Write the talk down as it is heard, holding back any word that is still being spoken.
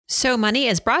So Money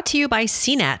is brought to you by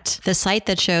CNET, the site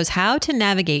that shows how to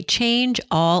navigate change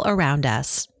all around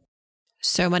us.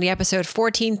 So Money episode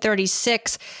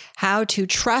 1436, how to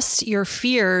trust your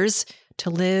fears to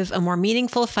live a more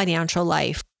meaningful financial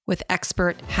life with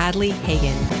expert Hadley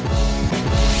Hagen.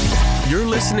 You're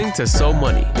listening to So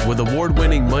Money with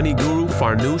award-winning money guru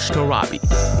Farnoosh Torabi.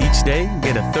 Each day,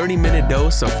 get a 30-minute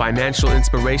dose of financial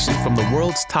inspiration from the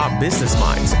world's top business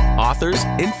minds, authors,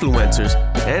 influencers,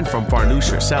 and from Farnoosh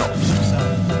herself.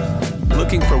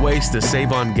 Looking for ways to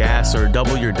save on gas or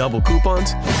double your double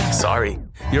coupons? Sorry,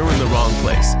 you're in the wrong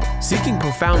place. Seeking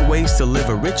profound ways to live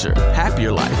a richer,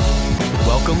 happier life.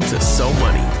 Welcome to So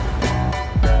Money.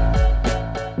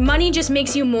 Money just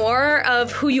makes you more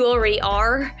of who you already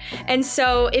are. And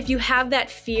so if you have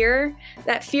that fear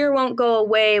won't go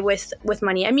away with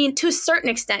money. I mean, to a certain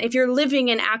extent, if you're living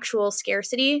in actual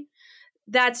scarcity,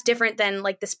 that's different than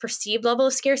like this perceived level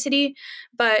of scarcity.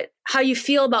 But how you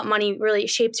feel about money really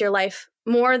shapes your life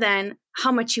more than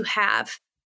how much you have.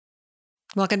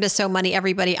 Welcome to So Money,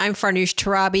 everybody. I'm Farnoosh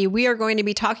Torabi. We are going to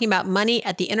be talking about money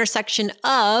at the intersection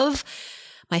of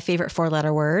my favorite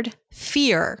four-letter word,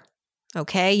 fear.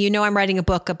 Okay, you know I'm writing a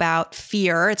book about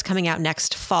fear. It's coming out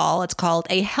next fall. It's called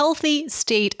A Healthy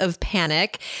State of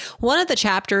Panic. One of the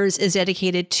chapters is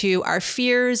dedicated to our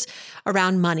fears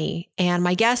around money. And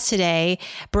my guest today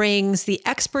brings the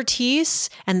expertise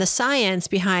and the science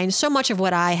behind so much of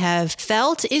what I have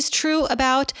felt is true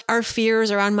about our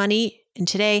fears around money. And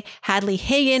today, Hadley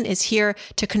Hagen is here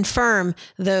to confirm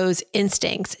those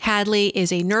instincts. Hadley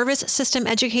is a nervous system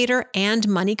educator and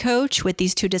money coach with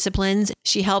these two disciplines.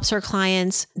 She helps her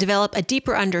clients develop a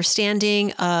deeper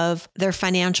understanding of their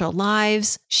financial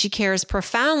lives. She cares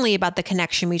profoundly about the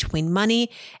connection between money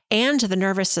and the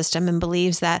nervous system and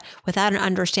believes that without an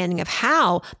understanding of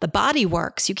how the body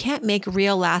works, you can't make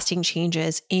real lasting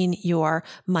changes in your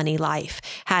money life.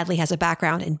 Hadley has a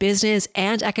background in business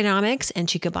and economics, and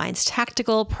she combines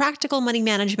tactical, practical money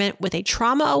management with a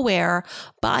trauma-aware,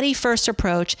 body-first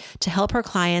approach to help her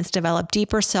clients develop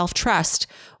deeper self-trust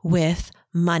with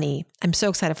money. I'm so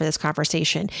excited for this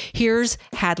conversation. Here's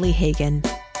Hadley Hagen.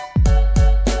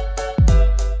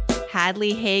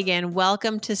 Hadley Hagen,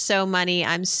 welcome to So Money.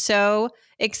 I'm so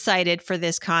excited for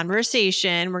this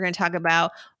conversation. We're going to talk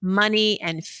about money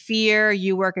and fear.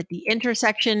 You work at the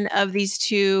intersection of these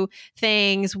two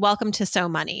things. Welcome to So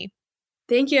Money.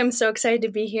 Thank you. I'm so excited to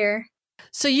be here.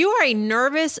 So you are a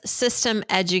nervous system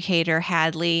educator,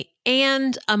 Hadley,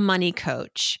 and a money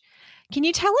coach. Can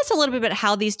you tell us a little bit about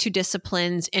how these two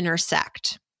disciplines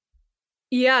intersect?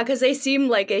 Yeah, because they seem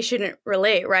like they shouldn't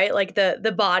relate, right? Like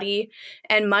the body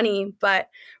and money. But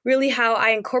really how I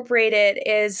incorporate it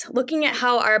is looking at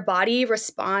how our body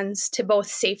responds to both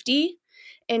safety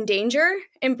and danger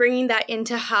and bringing that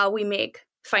into how we make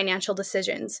financial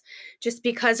decisions. Just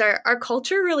because our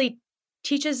culture really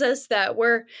teaches us that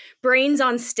we're brains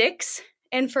on sticks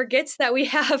and forgets that we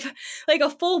have like a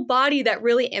full body that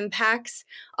really impacts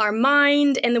our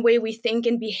mind and the way we think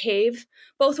and behave,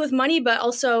 both with money, but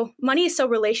also money is so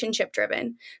relationship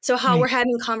driven. So how we're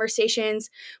having conversations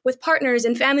with partners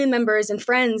and family members and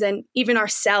friends and even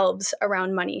ourselves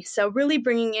around money. So really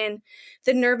bringing in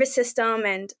the nervous system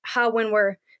and how when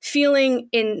we're feeling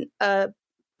in a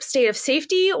state of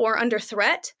safety or under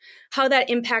threat, how that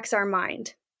impacts our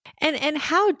mind. And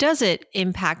how does it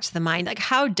impact the mind? Like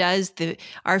how does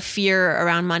our fear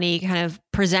around money kind of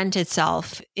present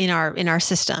itself in our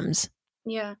systems?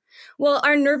 Yeah. Well,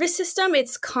 our nervous system,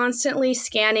 it's constantly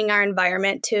scanning our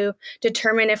environment to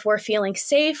determine if we're feeling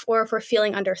safe or if we're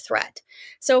feeling under threat.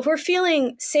 So if we're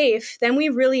feeling safe, then we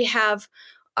really have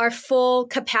our full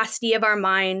capacity of our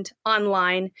mind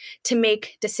online to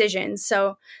make decisions.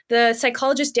 So the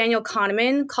psychologist Daniel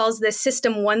Kahneman calls this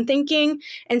system one thinking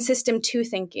and system two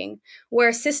thinking,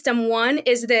 where system one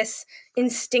is this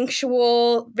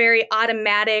instinctual, very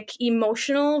automatic,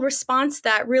 emotional response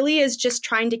that really is just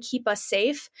trying to keep us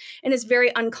safe and is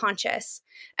very unconscious.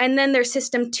 And then their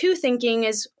system two thinking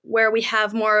is where we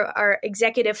have more our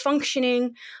executive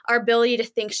functioning, our ability to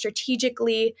think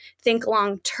strategically, think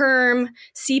long term,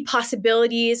 see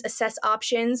possibilities, assess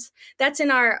options. That's in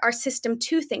our system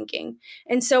two thinking.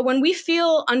 And so when we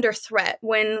feel under threat,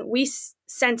 when we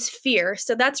sense fear,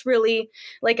 so that's really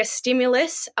like a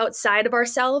stimulus outside of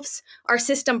ourselves, our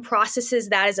system processes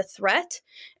that as a threat.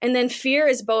 And then fear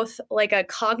is both like a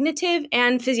cognitive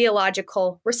and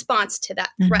physiological response to that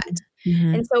threat.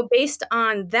 Mm-hmm. And so based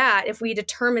on that, if we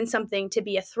determine something to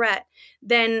be a threat,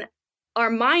 then our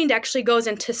mind actually goes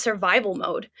into survival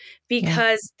mode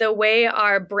because the way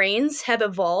our brains have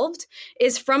evolved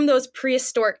is from those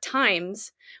prehistoric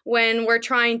times when we're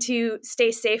trying to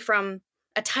stay safe from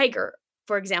a tiger,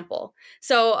 for example.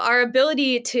 So our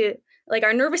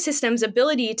nervous system's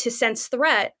ability to sense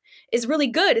threat is really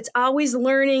good. It's always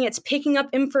learning, it's picking up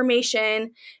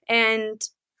information, and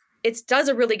it does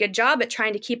a really good job at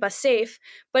trying to keep us safe,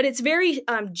 but it's very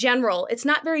general. It's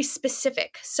not very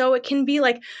specific. So it can be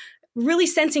like really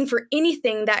sensing for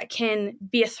anything that can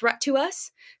be a threat to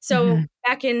us. So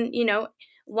back in,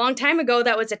 long time ago,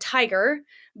 that was a tiger,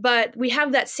 but we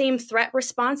have that same threat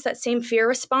response, that same fear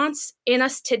response in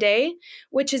us today,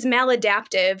 which is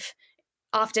maladaptive,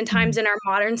 oftentimes in our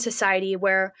modern society,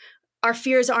 where our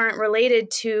fears aren't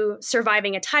related to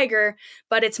surviving a tiger,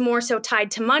 but it's more so tied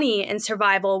to money and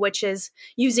survival, which is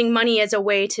using money as a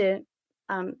way to,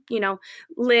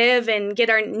 live and get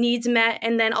our needs met.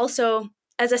 And then also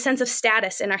as a sense of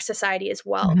status in our society as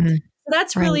well. So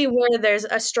that's really where there's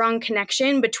a strong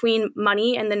connection between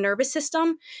money and the nervous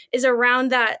system, is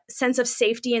around that sense of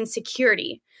safety and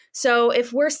security. So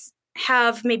if we're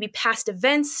have maybe past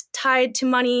events tied to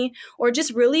money, or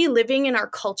just really living in our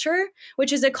culture,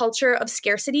 which is a culture of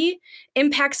scarcity,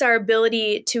 impacts our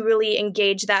ability to really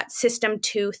engage that system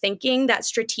 2 thinking, that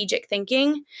strategic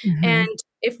thinking. And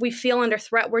if we feel under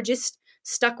threat, we're just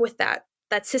stuck with that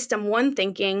system 1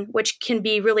 thinking, which can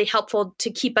be really helpful to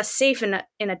keep us safe in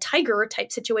a tiger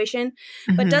type situation,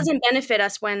 but doesn't benefit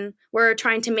us when we're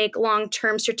trying to make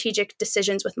long-term strategic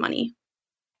decisions with money.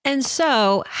 And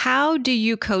so how do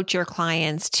you coach your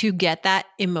clients to get that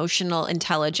emotional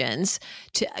intelligence,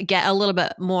 to get a little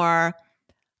bit more,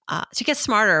 to get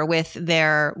smarter with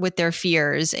their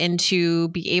fears, and to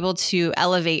be able to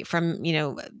elevate from,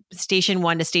 station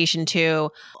 1 to station 2?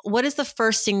 What is the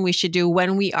first thing we should do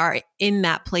when we are in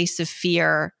that place of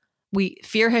fear?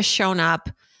 Fear has shown up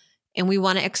and we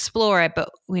want to explore it, but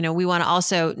we want to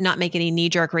also not make any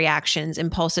knee-jerk reactions,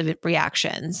 impulsive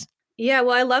reactions. Yeah,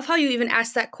 well, I love how you even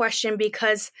asked that question,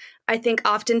 because I think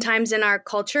oftentimes in our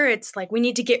culture, it's like we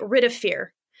need to get rid of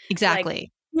fear. Exactly.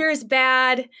 Like, fear is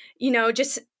bad,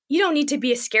 just you don't need to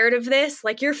be scared of this.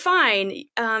 Like, you're fine.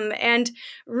 And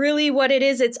really what it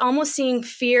is, it's almost seeing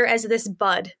fear as this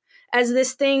bud, as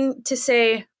this thing to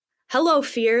say, hello,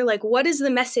 fear. Like, what is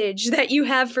the message that you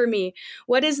have for me?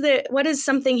 What is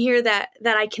something here that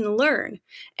I can learn?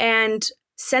 And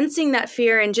sensing that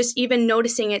fear and just even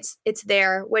noticing it's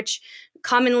there, which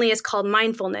commonly is called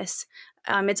mindfulness.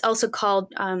 It's also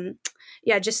called,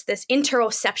 just this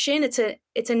interoception.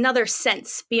 It's another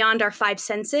sense beyond our 5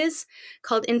 senses,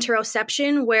 called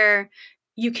interoception, where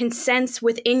you can sense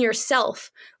within yourself,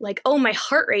 like, oh, my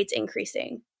heart rate's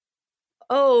increasing.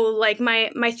 Oh, like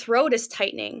my throat is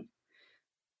tightening.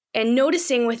 And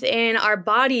noticing within our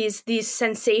bodies these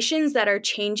sensations that are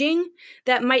changing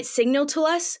that might signal to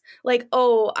us like,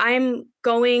 oh, I'm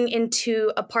going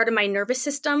into a part of my nervous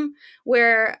system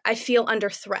where I feel under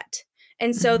threat.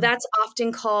 And so that's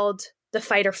often called the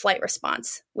fight or flight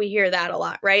response. We hear that a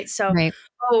lot, right? So,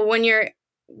 when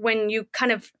you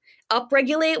kind of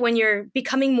upregulate, when you're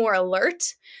becoming more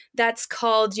alert, that's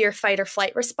called your fight or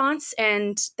flight response.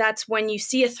 And that's when you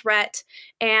see a threat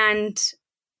and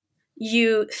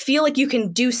you feel like you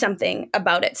can do something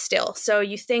about it still. So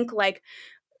you think like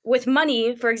with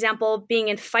money, for example, being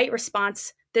in fight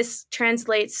response, this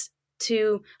translates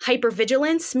to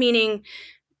hypervigilance, meaning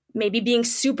maybe being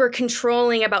super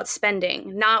controlling about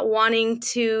spending, not wanting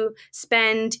to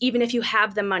spend even if you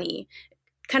have the money.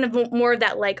 Kind of more of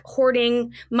that like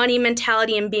hoarding money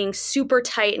mentality and being super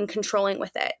tight and controlling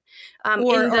with it.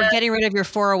 Or getting rid of your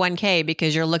 401k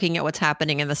because you're looking at what's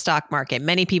happening in the stock market.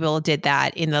 Many people did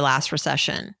that in the last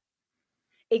recession.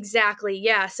 Exactly.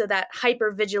 Yeah. So that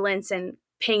hypervigilance and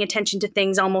paying attention to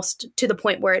things almost to the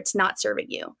point where it's not serving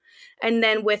you. And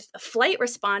then with a flight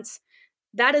response,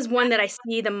 that is one that I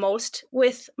see the most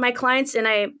with my clients, and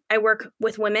I work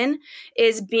with women,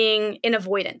 is being in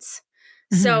avoidance.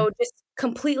 So just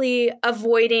completely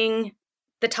avoiding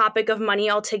the topic of money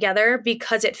altogether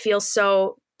because it feels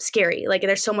so scary. Like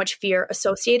there's so much fear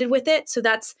associated with it. So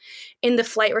that's in the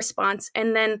flight response.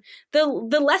 And then the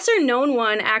lesser known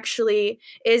one actually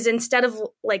is, instead of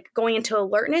like going into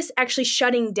alertness, actually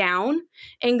shutting down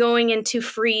and going into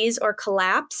freeze or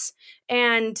collapse.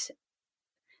 And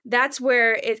that's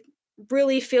where it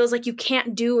really feels like you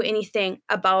can't do anything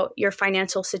about your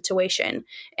financial situation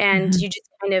and you just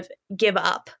kind of give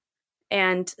up.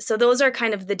 And so those are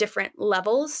kind of the different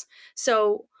levels.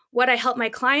 So what I help my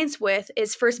clients with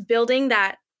is first building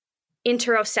that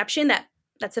interoception,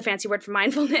 that's a fancy word for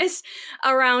mindfulness,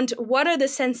 around what are the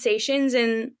sensations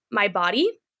in my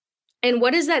body and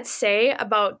what does that say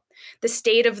about the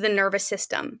state of the nervous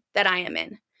system that I am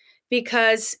in.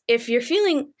 Because if you're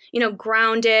feeling,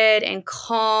 grounded and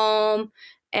calm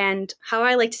And how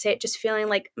I like to say it, just feeling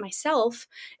like myself,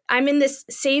 I'm in this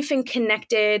safe and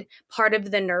connected part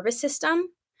of the nervous system.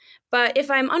 But if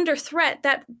I'm under threat,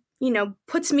 that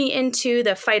puts me into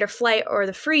the fight or flight or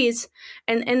the freeze.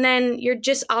 And then you're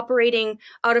just operating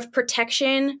out of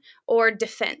protection or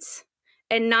defense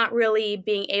and not really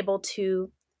being able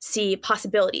to see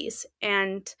possibilities.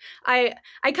 And I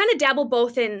kind of dabble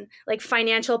both in like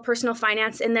financial, personal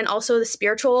finance, and then also the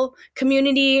spiritual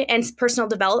community and personal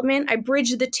development. I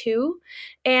bridge the two.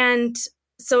 And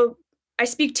so I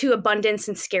speak to abundance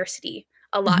and scarcity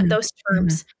a lot, those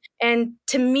terms. And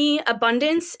to me,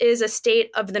 abundance is a state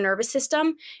of the nervous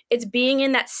system. It's being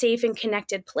in that safe and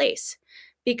connected place.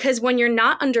 Because when you're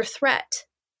not under threat,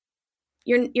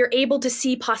 you're able to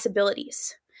see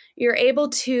possibilities. You're able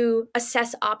to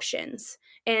assess options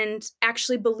and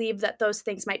actually believe that those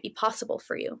things might be possible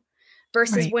for you.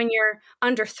 Versus when you're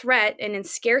under threat and in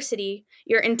scarcity,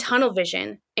 you're in tunnel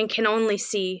vision and can only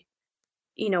see,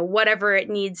 whatever it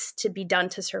needs to be done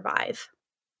to survive.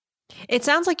 It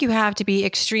sounds like you have to be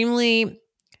extremely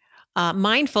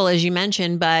mindful, as you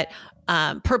mentioned, but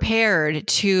prepared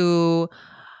to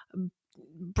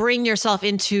bring yourself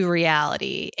into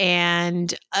reality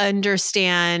and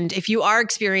understand if you are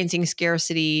experiencing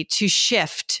scarcity to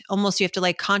shift. Almost you have to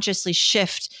like consciously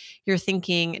shift your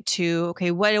thinking to, okay,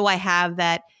 what do I have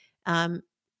that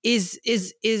is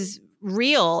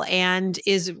real and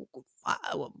is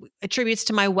attributes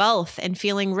to my wealth and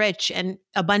feeling rich and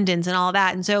abundance and all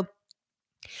that. And so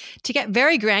to get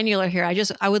very granular here,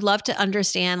 I would love to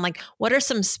understand, like, what are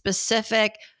some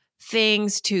specific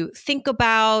things to think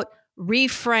about,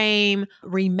 reframe,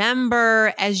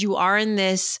 remember as you are in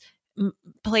this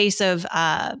place of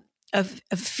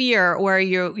fear where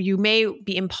you may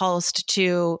be impulsed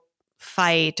to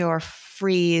fight or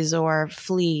freeze or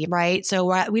flee, right?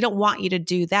 So we don't want you to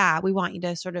do that. We want you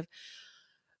to sort of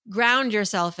ground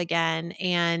yourself again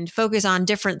and focus on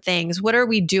different things. What are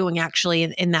we doing actually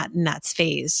in that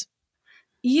phase?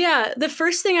 Yeah, the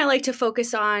first thing I like to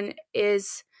focus on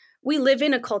is we live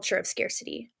in a culture of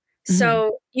scarcity.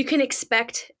 So you can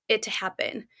expect it to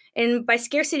happen. And by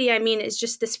scarcity, I mean it's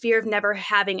just this fear of never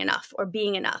having enough or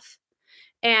being enough.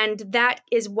 And that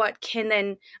is what can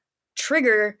then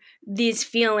trigger these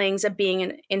feelings of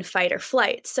being in fight or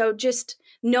flight. So just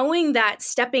knowing that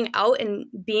stepping out and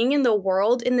being in the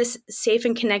world in this safe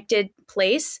and connected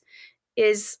place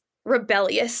is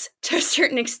rebellious to a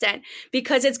certain extent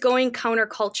because it's going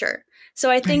counterculture. So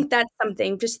I think that's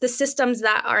something, just the systems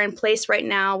that are in place right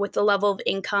now with the level of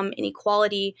income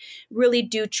inequality really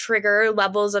do trigger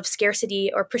levels of scarcity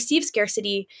or perceived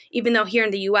scarcity, even though here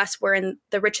in the US, we're in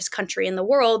the richest country in the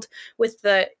world with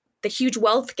the huge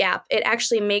wealth gap. It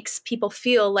actually makes people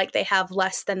feel like they have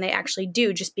less than they actually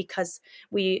do just because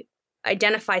we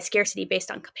identify scarcity based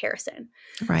on comparison.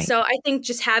 Right. So I think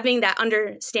just having that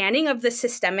understanding of the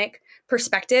systemic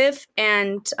perspective,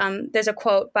 and there's a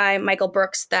quote by Michael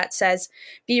Brooks that says,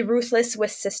 "Be ruthless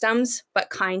with systems,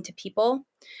 but kind to people."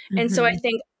 And so I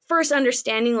think first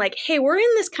understanding like, hey, we're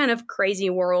in this kind of crazy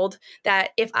world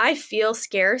that if I feel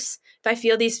scarce, if I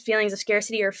feel these feelings of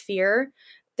scarcity or fear,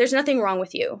 there's nothing wrong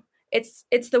with you.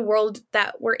 It's the world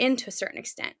that we're in to a certain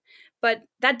extent. But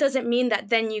that doesn't mean that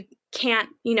then you can't,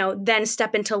 then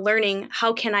step into learning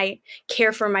how can I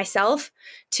care for myself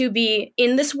to be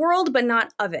in this world, but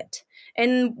not of it.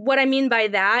 And what I mean by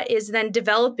that is then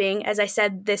developing, as I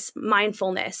said, this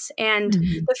mindfulness. And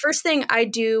the first thing I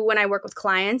do when I work with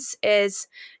clients is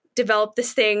develop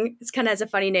this thing. It kind of has a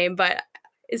funny name, but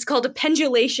it's called a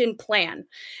pendulation plan.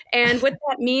 And what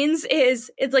that means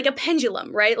is it's like a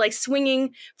pendulum, right? Like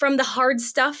swinging from the hard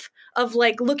stuff of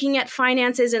like looking at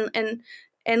finances and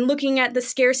looking at the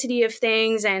scarcity of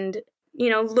things and,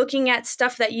 looking at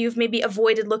stuff that you've maybe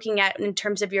avoided looking at in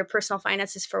terms of your personal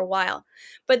finances for a while.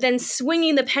 But then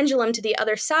swinging the pendulum to the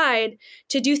other side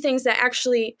to do things that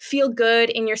actually feel good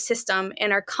in your system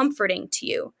and are comforting to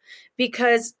you.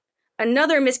 Because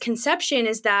another misconception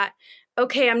is that,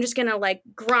 okay, I'm just going to like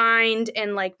grind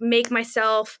and like make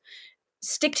myself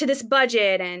stick to this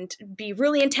budget and be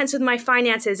really intense with my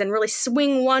finances and really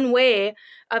swing one way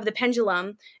of the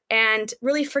pendulum and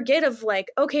really forget of like,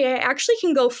 okay, I actually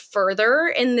can go further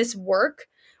in this work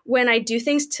when I do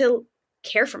things to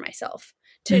care for myself,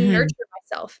 to nurture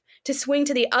myself, to swing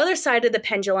to the other side of the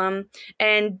pendulum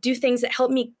and do things that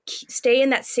help me stay in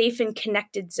that safe and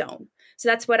connected zone. So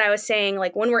that's what I was saying.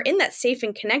 Like when we're in that safe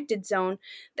and connected zone,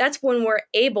 that's when we're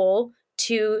able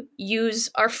to use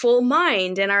our full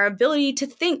mind and our ability to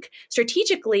think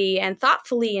strategically and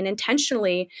thoughtfully and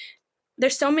intentionally.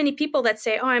 There's so many people that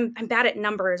say, oh, I'm bad at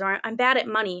numbers or I'm bad at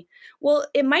money. Well,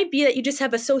 it might be that you just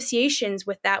have associations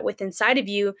with that with inside of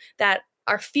you that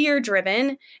are fear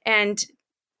driven, and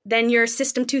then your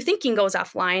system 2 thinking goes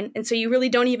offline. And so you really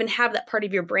don't even have that part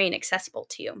of your brain accessible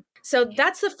to you. So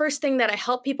that's the first thing that I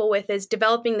help people with, is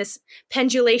developing this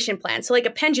pendulation plan. So like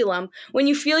a pendulum, when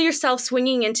you feel yourself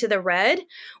swinging into the red,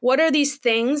 what are these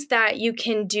things that you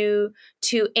can do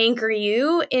to anchor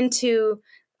you into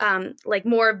like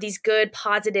more of these good,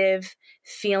 positive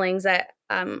feelings that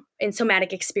in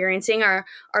somatic experiencing are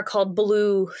called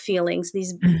blue feelings,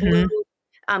 these blue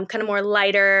kind of more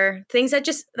lighter things that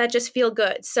just feel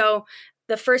good. So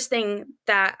the first thing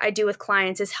that I do with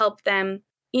clients is help them.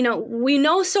 We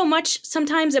know so much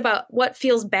sometimes about what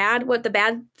feels bad, what the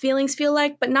bad feelings feel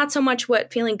like, but not so much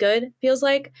what feeling good feels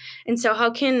like. And so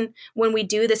when we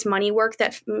do this money work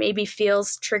that maybe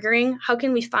feels triggering, how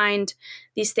can we find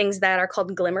these things that are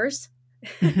called glimmers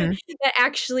that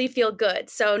actually feel good?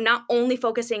 So not only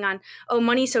focusing on,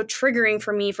 money's so triggering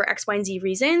for me for X, Y, and Z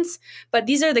reasons, but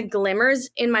these are the glimmers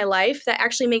in my life that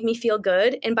actually make me feel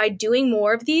good. And by doing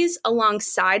more of these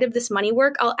alongside of this money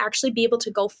work, I'll actually be able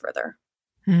to go further.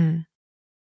 In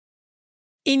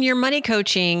your money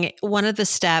coaching, one of the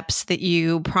steps that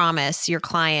you promise your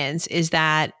clients is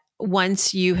that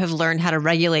once you have learned how to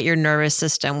regulate your nervous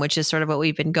system, which is sort of what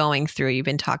we've been going through, you've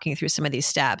been talking through some of these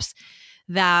steps,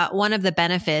 that one of the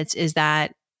benefits is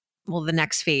that, the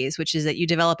next phase, which is that you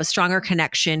develop a stronger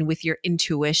connection with your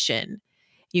intuition.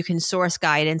 You can source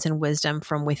guidance and wisdom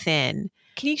from within.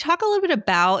 Can you talk a little bit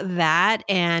about that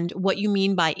and what you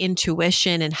mean by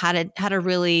intuition and how to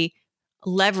really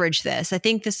leverage this? I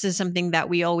think this is something that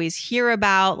we always hear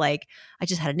about, like, I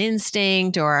just had an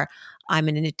instinct, or I'm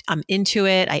into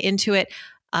it. I intuit,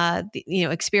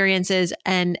 experiences,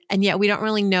 and yet we don't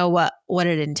really know what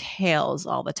it entails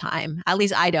all the time. At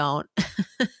least I don't.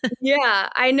 Yeah,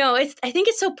 I know. I think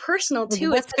it's so personal too.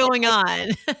 What's going on?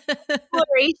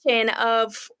 Exploration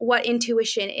of what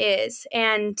intuition is,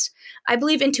 and I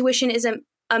believe intuition is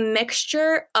a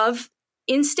mixture of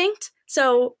instinct.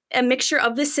 So a mixture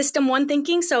of the system 1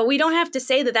 thinking. So we don't have to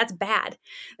say that that's bad.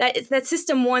 That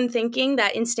system 1 thinking,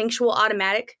 that instinctual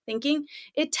automatic thinking,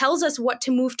 it tells us what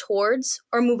to move towards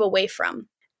or move away from.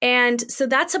 And so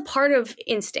that's a part of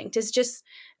instinct,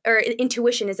 or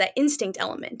intuition is that instinct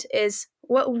element, is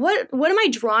what am I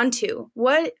drawn to?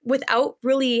 What, without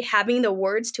really having the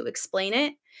words to explain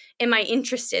it, am I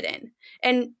interested in?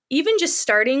 And even just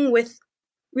starting with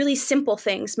really simple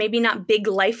things, maybe not big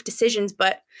life decisions,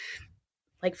 but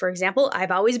like, for example, I've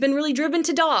always been really driven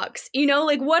to dogs.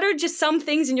 Like, what are just some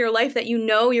things in your life that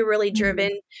you're really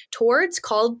driven towards,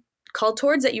 called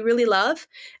towards, that you really love?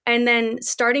 And then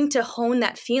starting to hone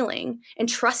that feeling and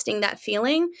trusting that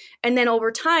feeling. And then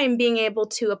over time, being able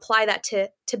to apply that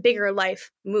to bigger life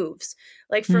moves.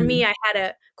 Like for me, I had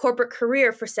a corporate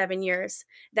career for 7 years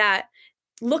that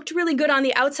looked really good on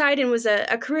the outside and was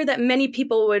a career that many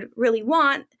people would really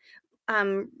want.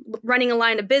 Running a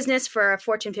line of business for a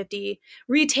Fortune 50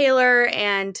 retailer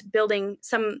and building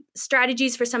some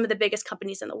strategies for some of the biggest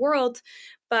companies in the world.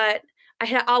 But I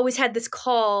had always had this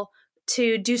call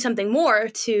to do something more,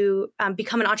 to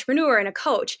become an entrepreneur and a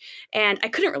coach. And I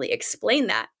couldn't really explain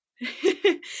that.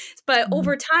 But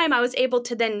over time, I was able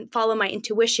to then follow my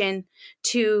intuition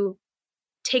to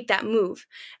take that move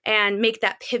and make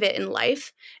that pivot in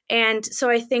life. And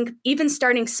so I think even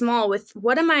starting small with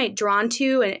what am I drawn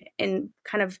to and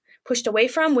kind of pushed away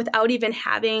from without even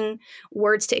having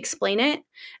words to explain it.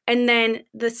 And then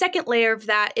the second layer of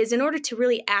that is, in order to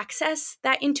really access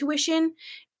that intuition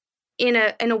in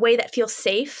a way that feels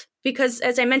safe, because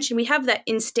as I mentioned, we have that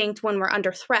instinct when we're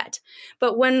under threat,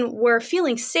 but when we're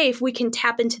feeling safe, we can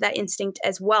tap into that instinct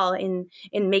as well in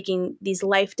making these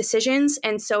life decisions.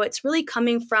 And so it's really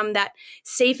coming from that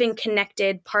safe and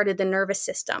connected part of the nervous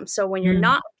system. So when you're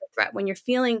not under threat, when you're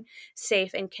feeling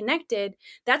safe and connected,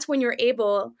 that's when you're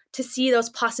able to see those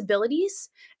possibilities.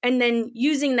 And then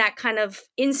using that kind of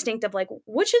instinct of like,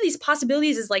 which of these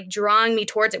possibilities is like drawing me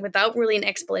towards it without really an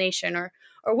explanation, or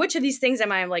which of these things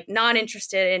am I like not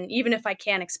interested in, even if I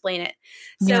can't explain it.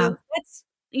 So that's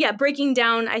breaking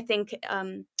down, I think,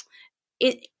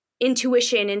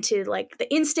 intuition into like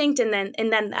the instinct, and then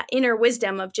that inner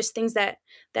wisdom of just things that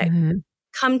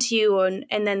come to you.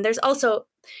 And then there's also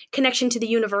connection to the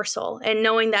universal, and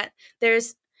knowing that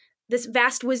there's this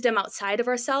vast wisdom outside of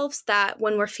ourselves that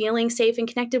when we're feeling safe and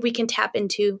connected, we can tap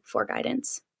into for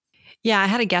guidance. Yeah, I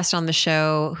had a guest on the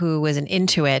show who was an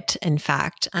Intuit. In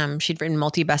fact, she'd written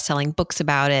multi-best-selling books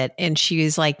about it. And she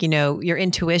was like, your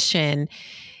intuition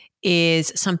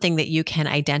is something that you can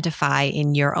identify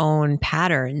in your own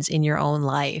patterns in your own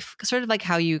life. Sort of like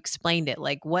how you explained it,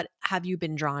 like what have you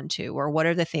been drawn to, or what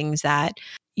are the things that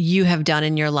you have done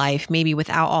in your life, maybe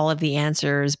without all of the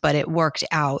answers, but it worked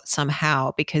out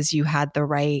somehow because you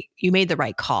made the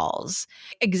right calls.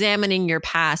 Examining your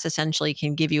past essentially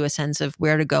can give you a sense of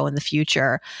where to go in the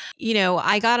future.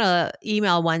 I got a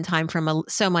email one time from a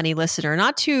So Money listener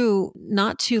not too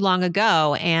long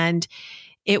ago, and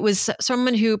it was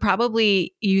someone who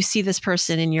probably you see this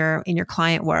person in your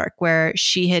client work where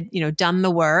she had, done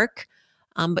the work,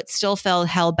 but still felt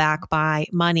held back by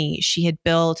money. She had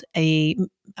built a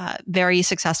very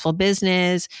successful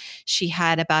business. She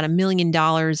had about $1 million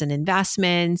in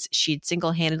investments. She'd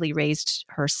single-handedly raised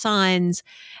her sons.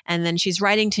 And then she's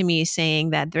writing to me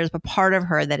saying that there's a part of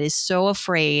her that is so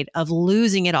afraid of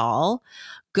losing it all,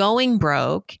 going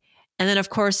broke. And then, of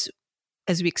course,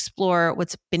 as we explore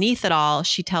what's beneath it all,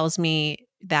 she tells me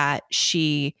that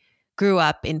she grew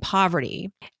up in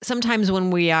poverty. Sometimes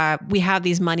when we have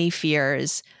these money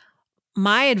fears,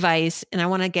 my advice, and I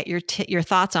want to get your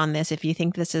thoughts on this if you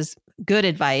think this is good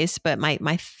advice, but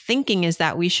my thinking is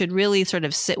that we should really sort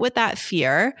of sit with that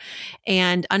fear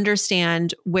and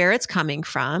understand where it's coming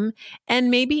from, and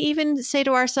maybe even say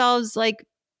to ourselves, like,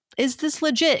 is this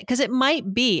legit? Because it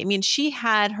might be. I mean, she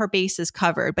had her bases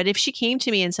covered, but if she came to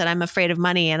me and said, I'm afraid of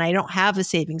money and I don't have a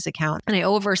savings account and I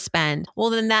overspend, well,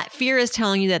 then that fear is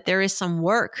telling you that there is some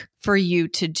work for you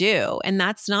to do. And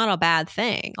that's not a bad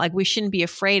thing. Like, we shouldn't be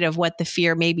afraid of what the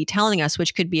fear may be telling us,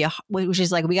 which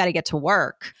is like, we got to get to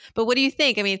work. But what do you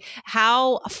think? I mean,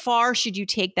 how far should you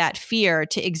take that fear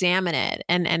to examine it?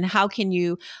 And how can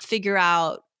you figure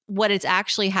out what it's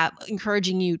actually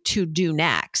encouraging you to do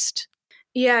next?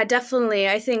 Yeah, definitely.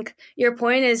 I think your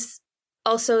point is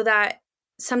also that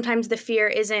sometimes the fear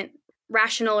isn't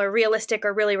rational or realistic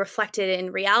or really reflected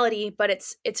in reality, but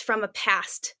it's from a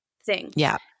past thing.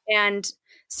 Yeah. And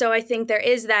so I think there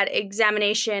is that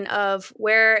examination of,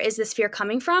 where is this fear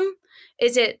coming from?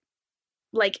 Is it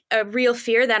like a real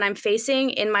fear that I'm facing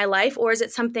in my life, or is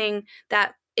it something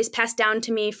that is passed down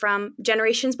to me from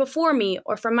generations before me,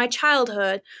 or from my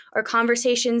childhood, or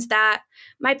conversations that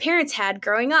my parents had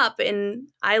growing up and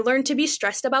I learned to be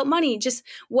stressed about money? Just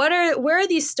where are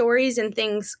these stories and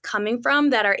things coming from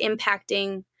that are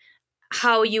impacting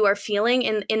how you are feeling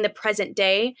in the present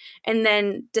day, and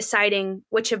then deciding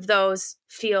which of those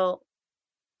feel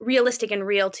realistic and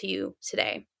real to you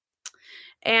today.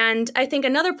 And I think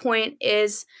another point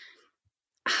is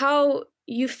how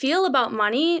you feel about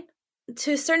money,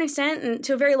 to a certain extent and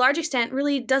to a very large extent,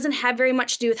 really doesn't have very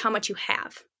much to do with how much you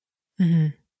have. Mm-hmm.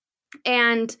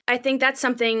 And I think that's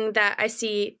something that I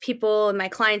see people and my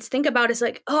clients think about, is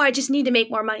like, oh, I just need to make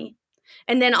more money,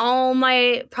 and then all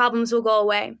my problems will go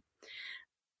away.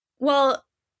 Well,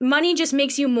 money just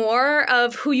makes you more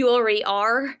of who you already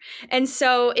are. And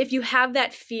so if you have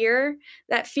that fear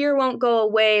won't go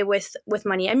away with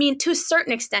money. I mean, to a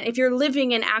certain extent, if you're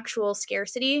living in actual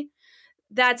scarcity,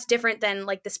 that's different than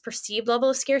like this perceived level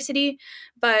of scarcity.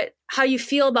 But how you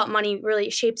feel about money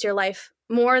really shapes your life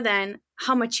more than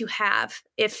how much you have,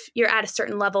 if you're at a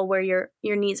certain level where your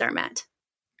needs are met.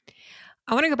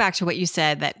 I want to go back to what you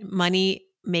said, that money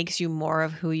makes you more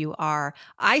of who you are.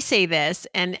 I say this,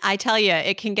 and I tell you,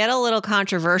 it can get a little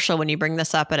controversial when you bring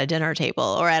this up at a dinner table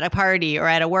or at a party or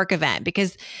at a work event,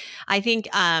 because I think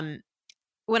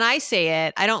when I say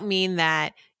it, I don't mean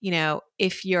that,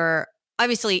 if you're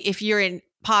in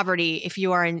poverty, if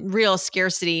you are in real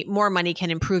scarcity, more money can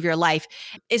improve your life.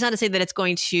 It's not to say that it's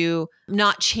going to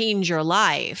not change your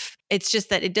life. It's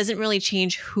just that it doesn't really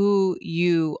change who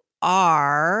you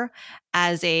are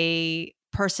as a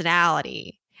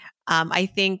personality. I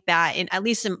think that at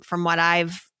least from what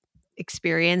I've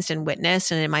experienced and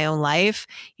witnessed and in my own life,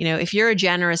 if you're a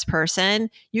generous person,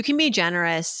 you can be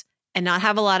generous and not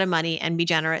have a lot of money, and be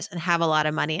generous and have a lot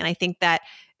of money. And I think that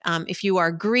if you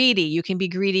are greedy, you can be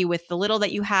greedy with the little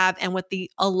that you have and with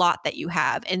a lot that you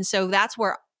have. And so that's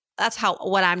what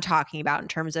I'm talking about in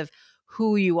terms of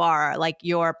who you are, like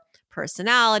your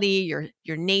personality,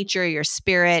 your nature, your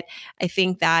spirit. I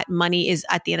think that money is,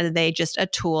 at the end of the day, just a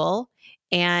tool.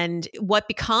 And what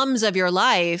becomes of your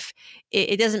life,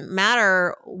 it doesn't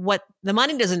matter what the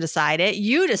money doesn't decide it,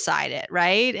 you decide it,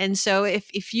 right? And so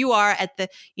if you are at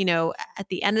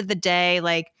the end of the day,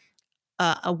 like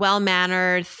a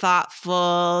well-mannered,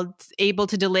 thoughtful, able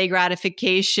to delay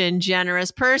gratification,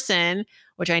 generous person,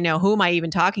 which I know, who am I even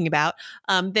talking about?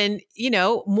 Then,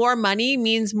 more money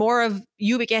means more of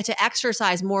you get to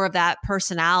exercise more of that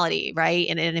personality, right?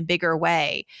 And in a bigger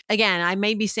way. Again, I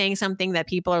may be saying something that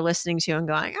people are listening to and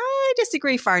going, I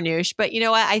disagree, Farnoosh, but you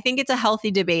know what? I think it's a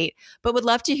healthy debate, but would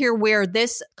love to hear where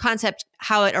this concept,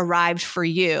 how it arrived for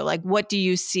you. Like, what do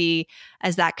you see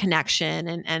as that connection,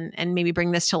 and maybe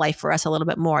bring this to life for us a little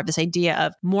bit more, this idea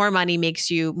of more money makes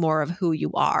you more of who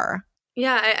you are.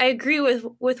 Yeah, I agree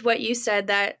with what you said,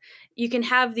 that you can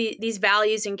have these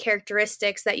values and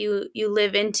characteristics that you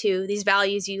live into, these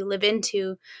values you live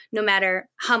into, no matter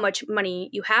how much money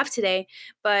you have today.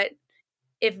 But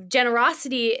if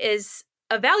generosity is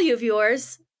a value of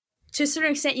yours, to a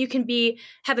certain extent, you can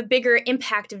have a bigger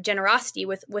impact of generosity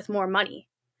with more money.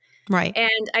 Right.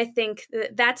 And I think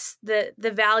that's the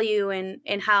value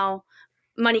in how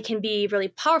money can be really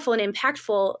powerful and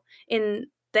impactful in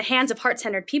the hands of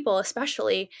heart-centered people,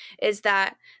 especially, is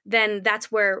that then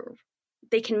that's where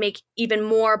they can make even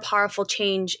more powerful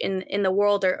change in the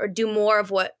world, or do more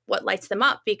of what lights them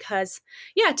up. Because,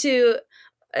 yeah, to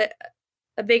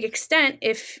a big extent,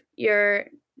 if you're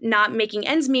not making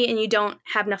ends meet and you don't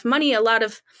have enough money, a lot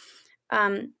of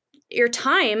your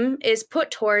time is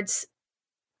put towards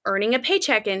earning a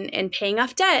paycheck and paying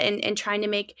off debt and trying to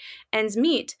make ends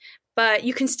meet. But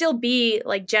you can still be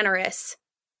like generous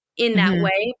in that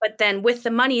way. But then with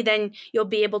the money, then you'll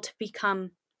be able to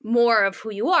become more of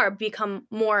who you are, become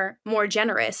more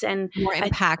generous and more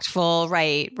impactful.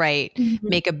 Right. Mm-hmm.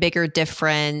 Make a bigger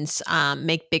difference,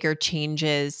 make bigger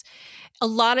changes. A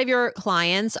lot of your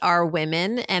clients are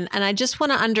women, and I just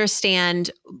want to understand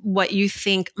what you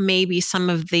think maybe some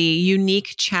of the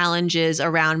unique challenges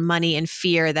around money and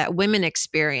fear that women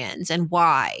experience, and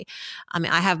why. I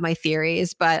mean, I have my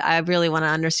theories, but I really want to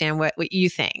understand what you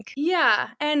think. Yeah,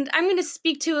 and I'm going to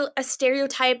speak to a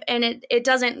stereotype, and it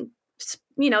doesn't,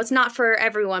 it's not for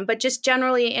everyone, but just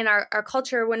generally in our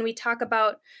culture, when we talk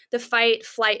about the fight,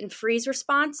 flight, and freeze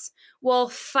response, well,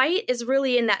 fight is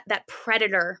really in that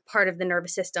predator part of the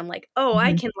nervous system. Like,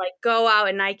 I can like go out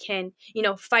and I can,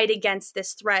 fight against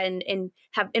this threat and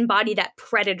embody that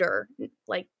predator,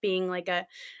 like being like a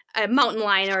mountain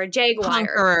lion or a jaguar.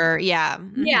 Conqueror, yeah.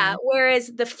 Mm-hmm. Yeah,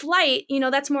 whereas the flight,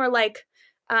 that's more like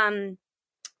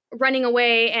running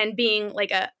away and being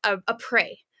like a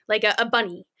prey, like a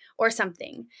bunny or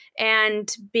something,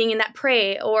 and being in that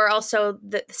prey. Or also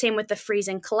the same with the freeze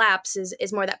and collapse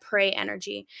is more that prey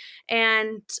energy.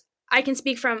 And I can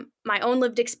speak from my own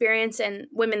lived experience and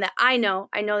women that I know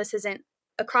this isn't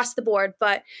across the board,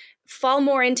 but fall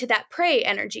more into that prey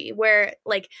energy, where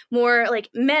like more like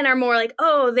men are more like,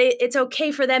 it's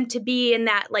okay for them to be in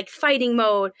that like fighting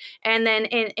mode, and then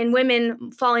in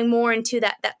women falling more into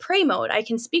that prey mode. I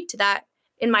can speak to that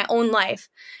in my own life.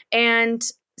 And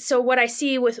so what I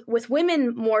see with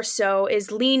women more so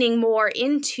is leaning more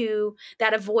into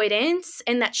that avoidance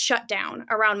and that shutdown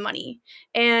around money.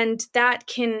 And that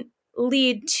can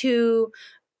lead to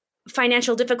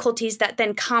financial difficulties that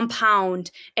then compound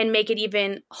and make it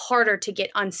even harder to get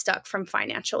unstuck from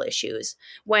financial issues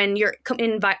when you're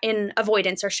in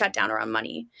avoidance or shutdown around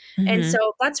money. Mm-hmm. And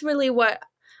so that's really what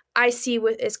I see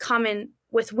is common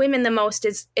with women the most,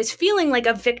 is feeling like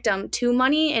a victim to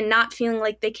money and not feeling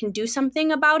like they can do something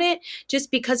about it,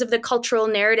 just because of the cultural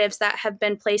narratives that have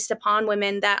been placed upon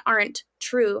women that aren't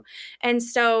true. And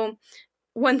so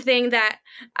one thing that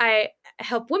I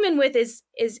help women with is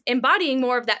embodying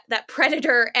more of that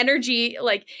predator energy,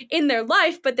 like in their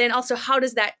life, but then also how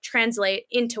does that translate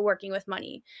into working with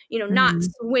money? Not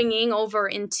swinging over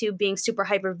into being super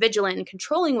hyper vigilant and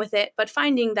controlling with it, but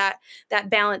finding that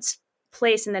balanced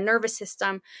place in the nervous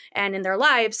system and in their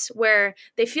lives where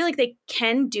they feel like they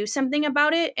can do something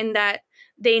about it, and that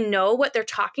they know what they're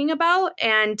talking about.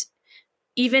 And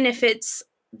even if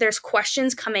there's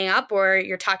questions coming up, or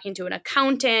you're talking to an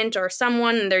accountant or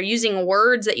someone and they're using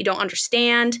words that you don't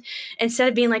understand, instead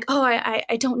of being like,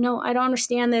 I don't know, I don't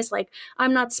understand this, like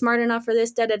I'm not smart enough for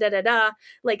this,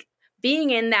 like being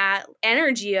in that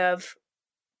energy of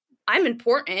I'm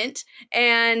important,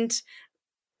 and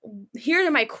here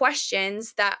are my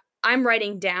questions that I'm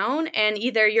writing down, and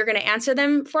either you're going to answer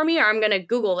them for me or I'm going to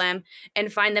Google them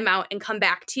and find them out and come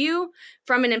back to you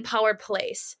from an empowered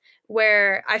place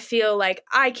where I feel like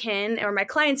I can, or my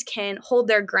clients can, hold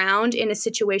their ground in a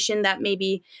situation that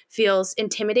maybe feels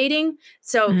intimidating.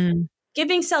 So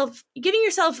giving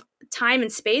yourself time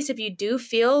and space, if you do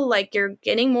feel like you're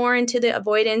getting more into the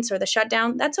avoidance or the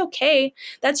shutdown, that's okay.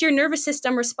 That's your nervous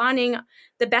system responding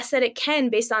the best that it can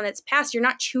based on its past. You're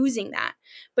not choosing that.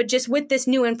 But just with this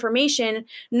new information,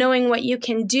 knowing what you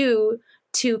can do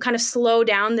to kind of slow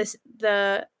down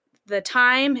the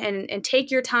time and take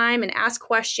your time and ask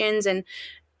questions and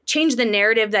change the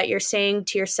narrative that you're saying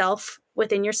to yourself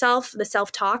within yourself, the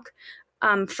self-talk,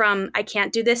 from I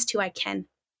can't do this to I can.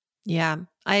 Yeah.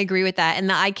 I agree with that. And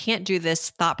the I can't do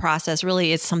this thought process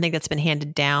really is something that's been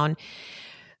handed down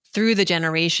through the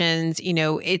generations.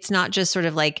 It's not just sort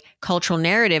of like cultural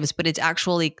narratives, but it's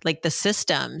actually like the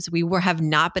systems. We have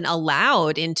not been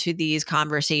allowed into these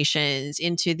conversations,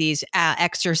 into these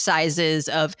exercises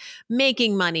of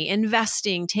making money,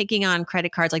 investing, taking on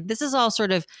credit cards. Like this is all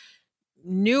sort of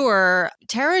newer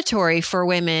territory for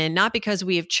women, not because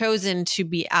we have chosen to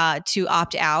be to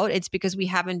opt out. It's because we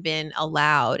haven't been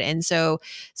allowed. And so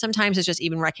sometimes it's just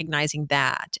even recognizing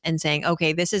that and saying,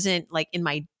 okay, this isn't like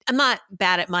I'm not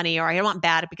bad at money, or I don't want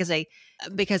bad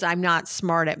because I'm not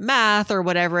smart at math or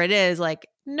whatever it is. Like,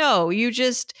 no, you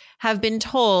just have been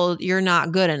told you're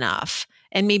not good enough.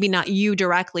 And maybe not you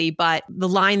directly, but the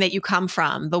line that you come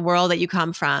from, the world that you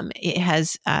come from, it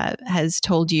has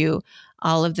told you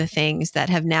all of the things that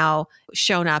have now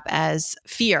shown up as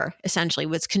fear, essentially,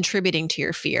 what's contributing to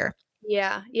your fear.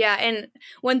 Yeah. And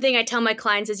one thing I tell my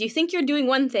clients is you think you're doing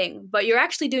one thing, but you're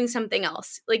actually doing something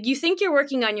else. Like you think you're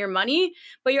working on your money,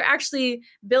 but you're actually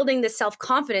building this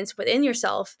self-confidence within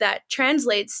yourself that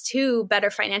translates to better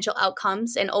financial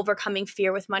outcomes and overcoming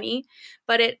fear with money.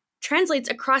 But it translates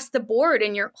across the board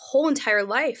in your whole entire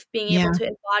life. Being able to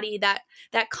embody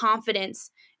that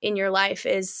confidence in your life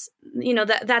is,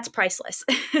 that's priceless.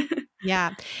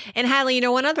 Yeah. And Hadley,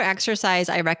 one other exercise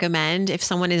I recommend if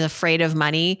someone is afraid of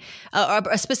money, or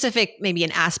a specific, maybe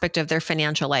an aspect of their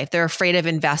financial life, they're afraid of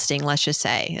investing, let's just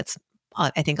say. It's,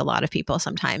 I think a lot of people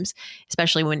sometimes,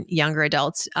 especially when younger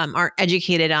adults aren't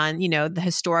educated on, the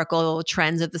historical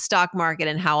trends of the stock market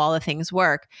and how all the things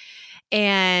work.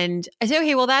 And I say,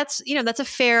 okay, well, that's a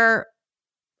fair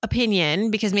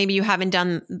opinion because maybe you haven't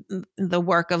done the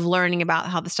work of learning about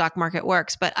how the stock market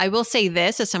works. But I will say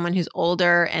this as someone who's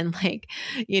older and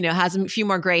has a few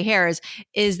more gray hairs,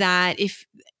 is that if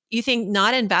you think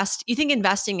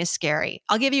investing is scary,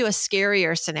 I'll give you a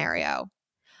scarier scenario.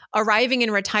 Arriving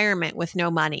in retirement with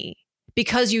no money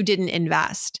because you didn't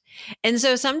invest. And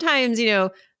so sometimes, the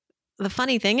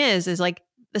funny thing is like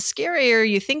the scarier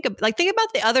you think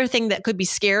about the other thing that could be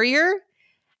scarier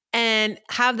and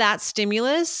have that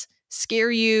stimulus scare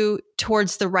you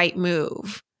towards the right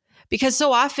move. Because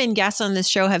so often guests on this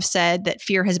show have said that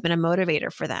fear has been a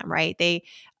motivator for them, right? They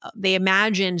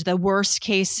imagined the worst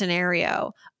case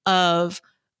scenario of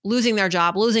losing their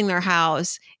job, losing their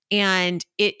house, and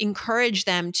it encouraged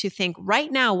them to think, right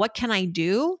now, what can I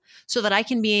do so that I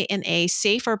can be in a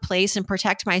safer place and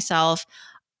protect myself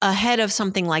ahead of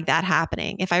something like that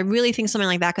happening? If I really think something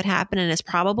like that could happen and it's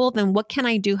probable, then what can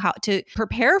I do to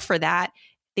prepare for that?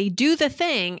 They do the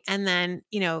thing and then,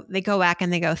 they go back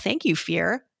and they go, thank you,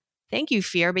 fear. Thank you,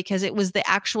 fear, because it was the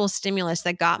actual stimulus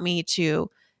that got me to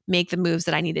make the moves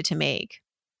that I needed to make.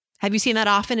 Have you seen that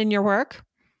often in your work?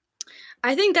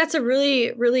 I think that's a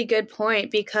really, really good point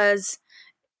because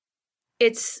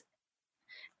it's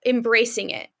embracing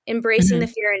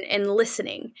the fear and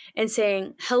listening and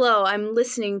saying, hello, I'm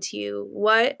listening to you.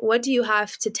 What do you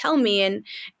have to tell me?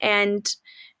 And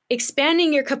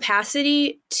expanding your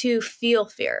capacity to feel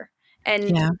fear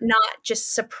and not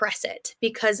just suppress it.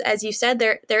 Because as you said,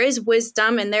 there is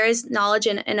wisdom and there is knowledge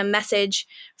and a message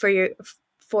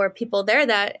for people there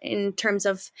that in terms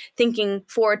of thinking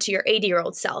forward to your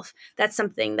 80-year-old self. That's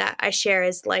something that I share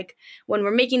is like when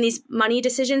we're making these money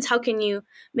decisions, how can you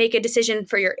make a decision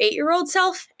for your 8-year-old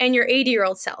self and your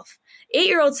 80-year-old self?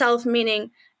 8-year-old self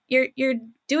meaning you're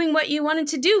doing what you wanted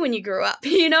to do when you grew up.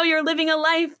 You're living a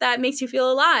life that makes you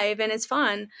feel alive and it's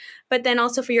fun. But then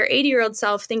also for your 80-year-old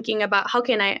self, thinking about how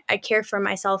can I care for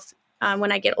myself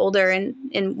when I get older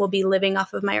and will be living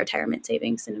off of my retirement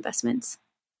savings and investments.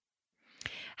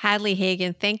 Hadley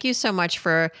Hagen, thank you so much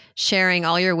for sharing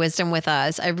all your wisdom with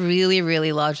us. I really,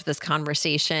 really loved this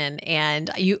conversation.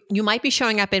 And you might be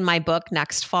showing up in my book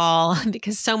next fall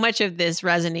because so much of this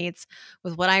resonates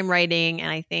with what I'm writing.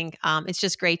 And I think it's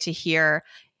just great to hear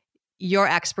your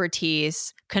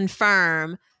expertise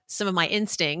confirm some of my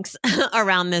instincts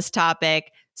around this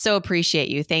topic. So appreciate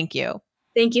you. Thank you.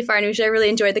 Thank you, Farnoosh. I really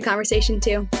enjoyed the conversation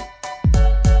too.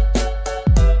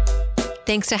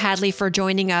 Thanks to Hadley for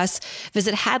joining us.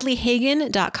 Visit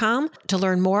hadleyhagen.com to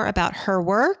learn more about her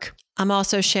work. I'm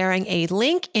also sharing a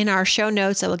link in our show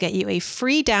notes that will get you a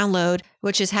free download,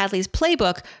 which is Hadley's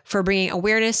playbook for bringing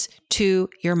awareness to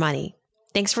your money.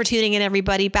 Thanks for tuning in,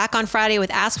 everybody. Back on Friday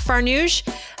with Ask Farnoosh,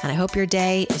 and I hope your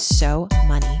day is so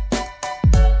money.